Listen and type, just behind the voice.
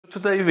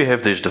Today we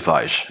have this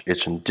device.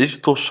 It's a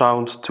digital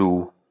sound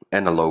to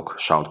analog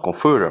sound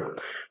converter.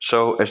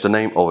 So as the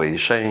name already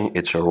is saying,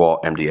 it's a raw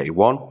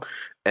MDA1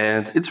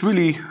 and it's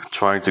really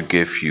trying to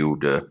give you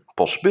the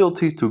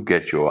possibility to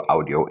get your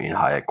audio in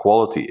higher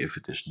quality if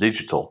it is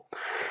digital.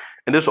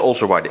 And this is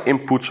also why the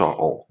inputs are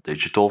all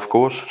digital, of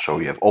course. So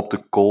you have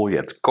optical, you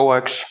have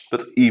coax,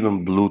 but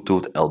even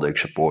Bluetooth LDAC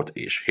support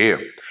is here.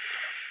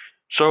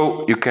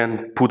 So you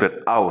can put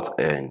it out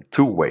in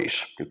two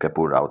ways. You can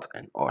put it out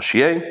in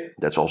RCA.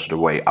 That's also the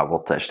way I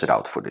will test it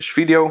out for this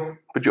video.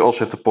 But you also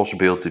have the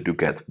possibility to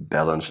get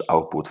balanced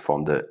output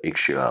from the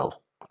XLR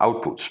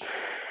outputs.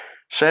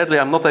 Sadly,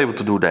 I'm not able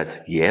to do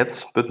that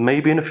yet, but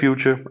maybe in the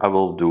future I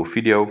will do a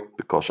video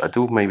because I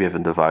do maybe have a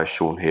device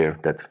soon here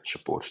that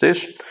supports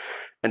this.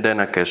 And then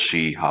I can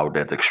see how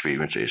that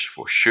experience is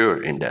for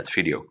sure in that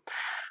video.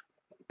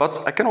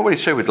 But I can already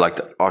say with like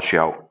the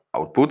RCA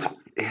output,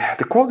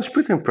 the quality is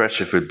pretty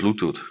impressive with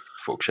Bluetooth,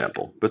 for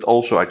example. But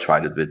also I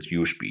tried it with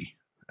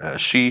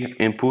USB-C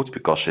input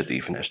because it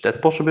even has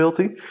that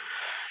possibility.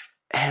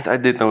 And I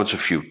did notice a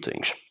few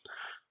things.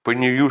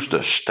 When you use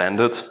the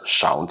standard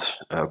sound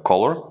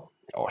color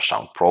or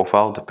sound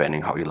profile,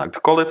 depending how you like to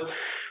call it,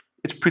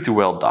 it's pretty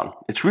well done.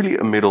 It's really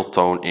a middle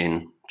tone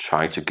in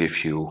trying to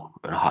give you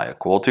a higher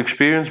quality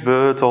experience,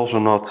 but also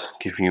not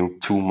giving you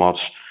too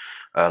much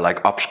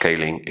like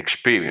upscaling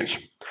experience.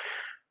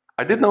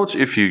 I did notice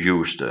if you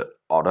use the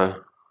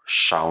other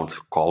sound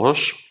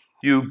colors,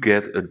 you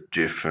get a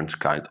different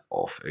kind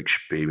of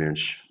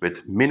experience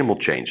with minimal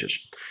changes.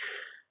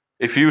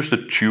 If you use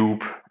the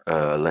tube,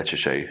 let's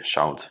just say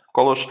sound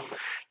colors,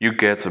 you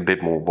get a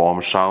bit more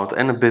warm sound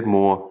and a bit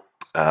more,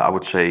 I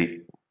would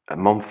say, a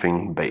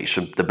muffing bass.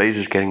 The bass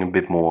is getting a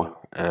bit more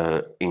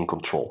in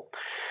control.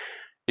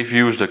 If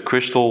you use the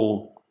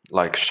crystal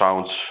like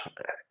sounds,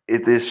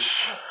 it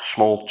is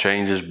small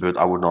changes, but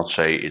I would not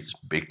say it's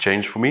big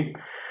change for me.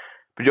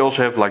 But you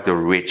also have like the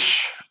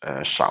rich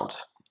sound.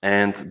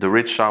 And the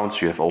rich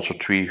sounds, you have also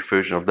three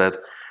versions of that.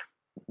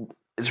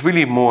 It's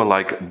really more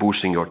like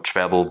boosting your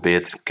treble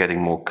bit, getting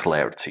more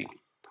clarity.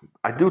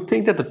 I do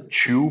think that the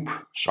tube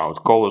sound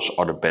colors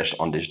are the best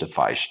on this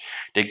device.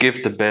 They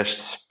give the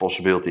best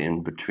possibility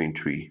in between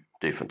three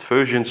different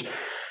versions,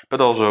 but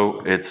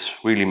also it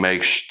really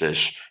makes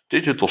this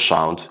digital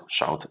sound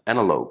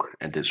analog,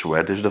 and this is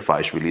where this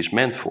device really is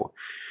meant for.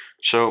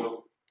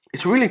 So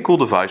it's a really cool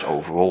device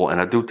overall,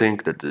 and I do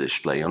think that the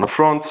display on the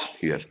front,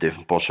 you have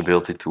different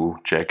possibility to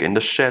check in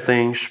the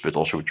settings, but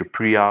also with your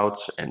pre-out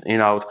and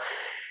in-out.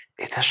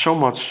 It has so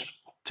much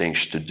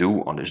things to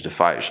do on this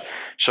device.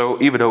 So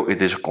even though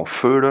it is a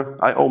converter,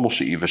 I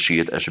almost even see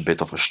it as a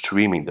bit of a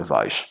streaming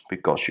device,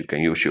 because you can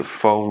use your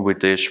phone with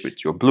this,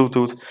 with your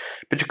Bluetooth,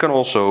 but you can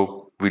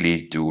also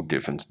really do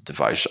different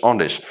devices on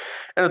this.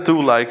 And the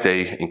tool like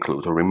they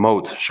include a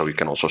remote, so you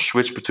can also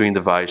switch between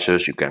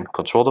devices, you can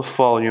control the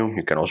volume,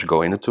 you can also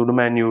go into the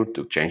menu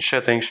to change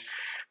settings.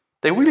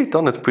 They really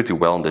done it pretty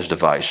well on this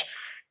device.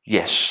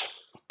 Yes,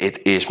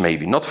 it is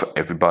maybe not for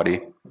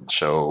everybody,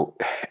 so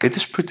it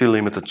is pretty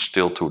limited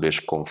still to this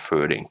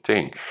converting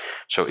thing.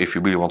 So if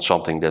you really want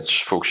something that's,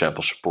 for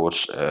example,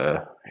 supports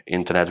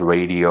internet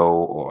radio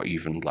or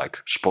even like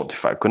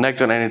Spotify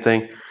Connect or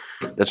anything,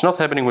 that's not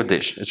happening with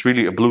this. It's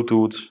really a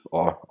Bluetooth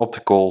or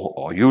optical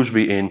or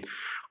USB in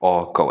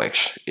or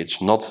coax.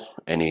 It's not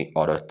any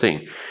other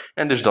thing.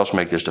 And this does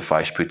make this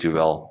device pretty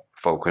well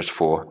focused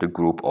for the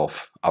group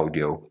of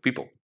audio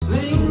people.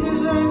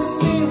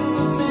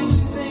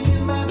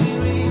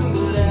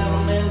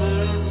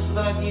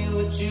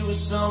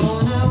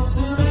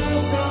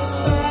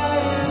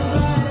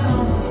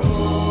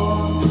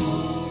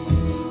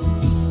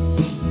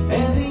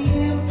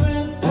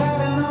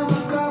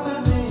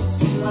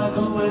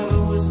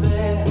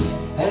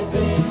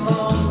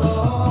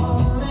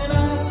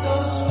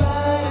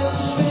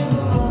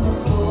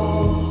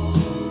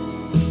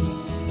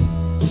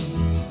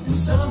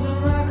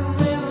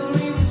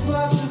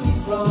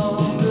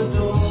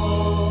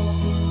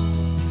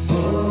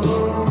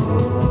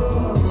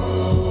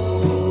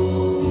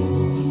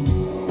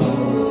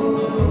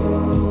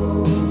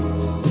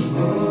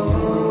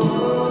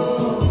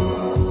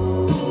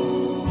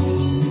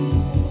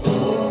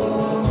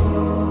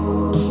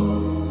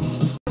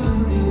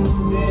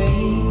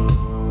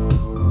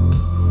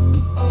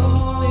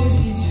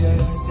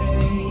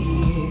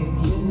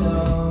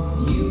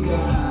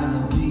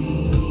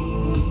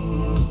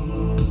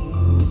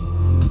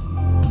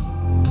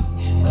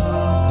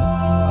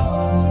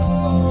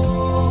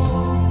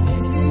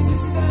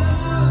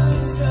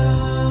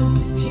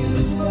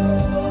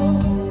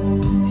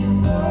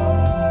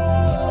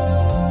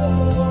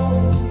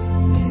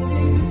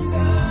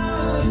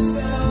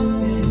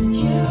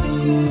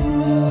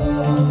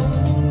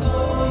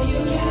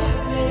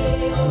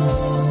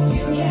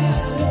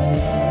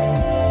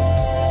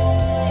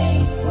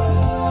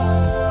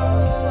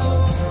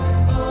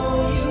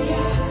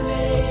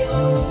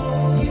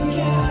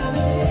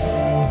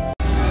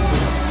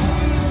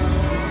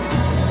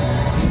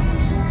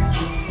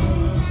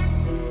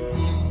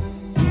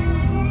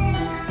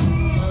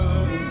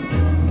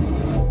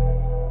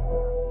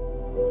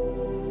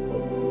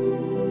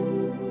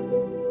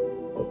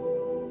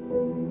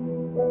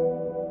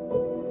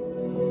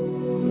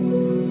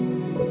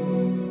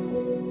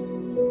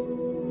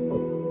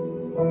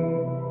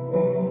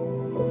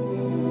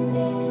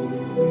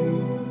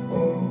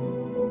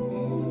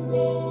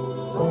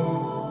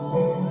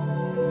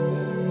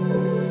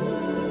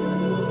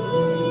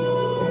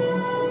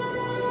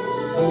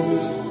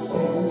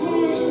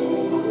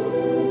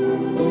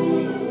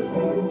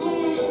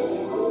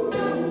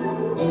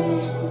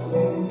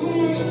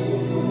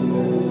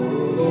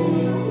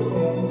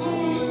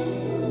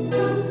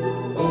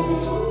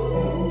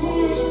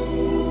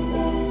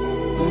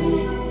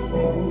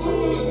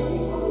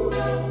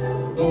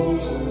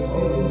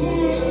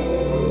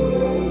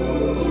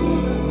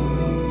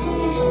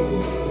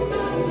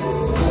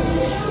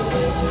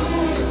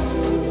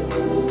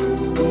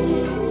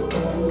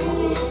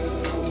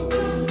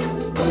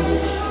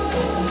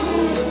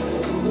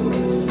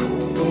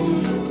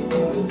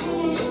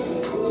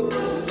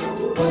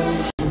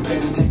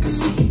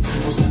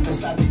 step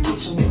inside the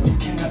kitchen if you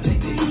cannot take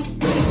the heat.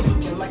 It's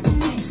looking like a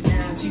feast,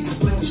 guaranteed to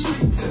flame the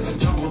streets. It's a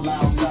jungle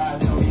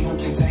outside, tell me who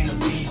contain a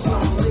beast. So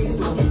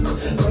lethal,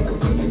 like a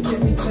piece of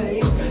candy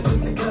tame.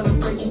 Just the kind of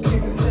break you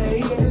can't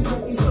contain. And it's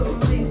really so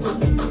lethal,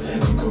 you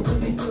can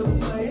really feel the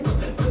flames.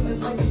 Feeling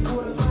like it's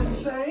borderline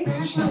insane.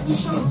 It's not the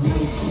show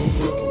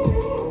lethal.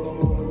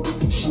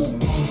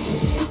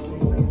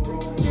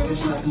 Yeah,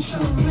 it's not the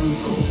show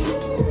lethal.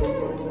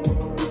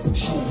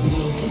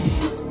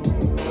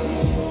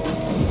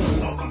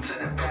 Welcome to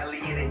the valley,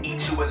 it'll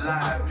eat you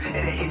alive.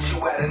 It'll hit you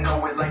out of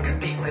nowhere.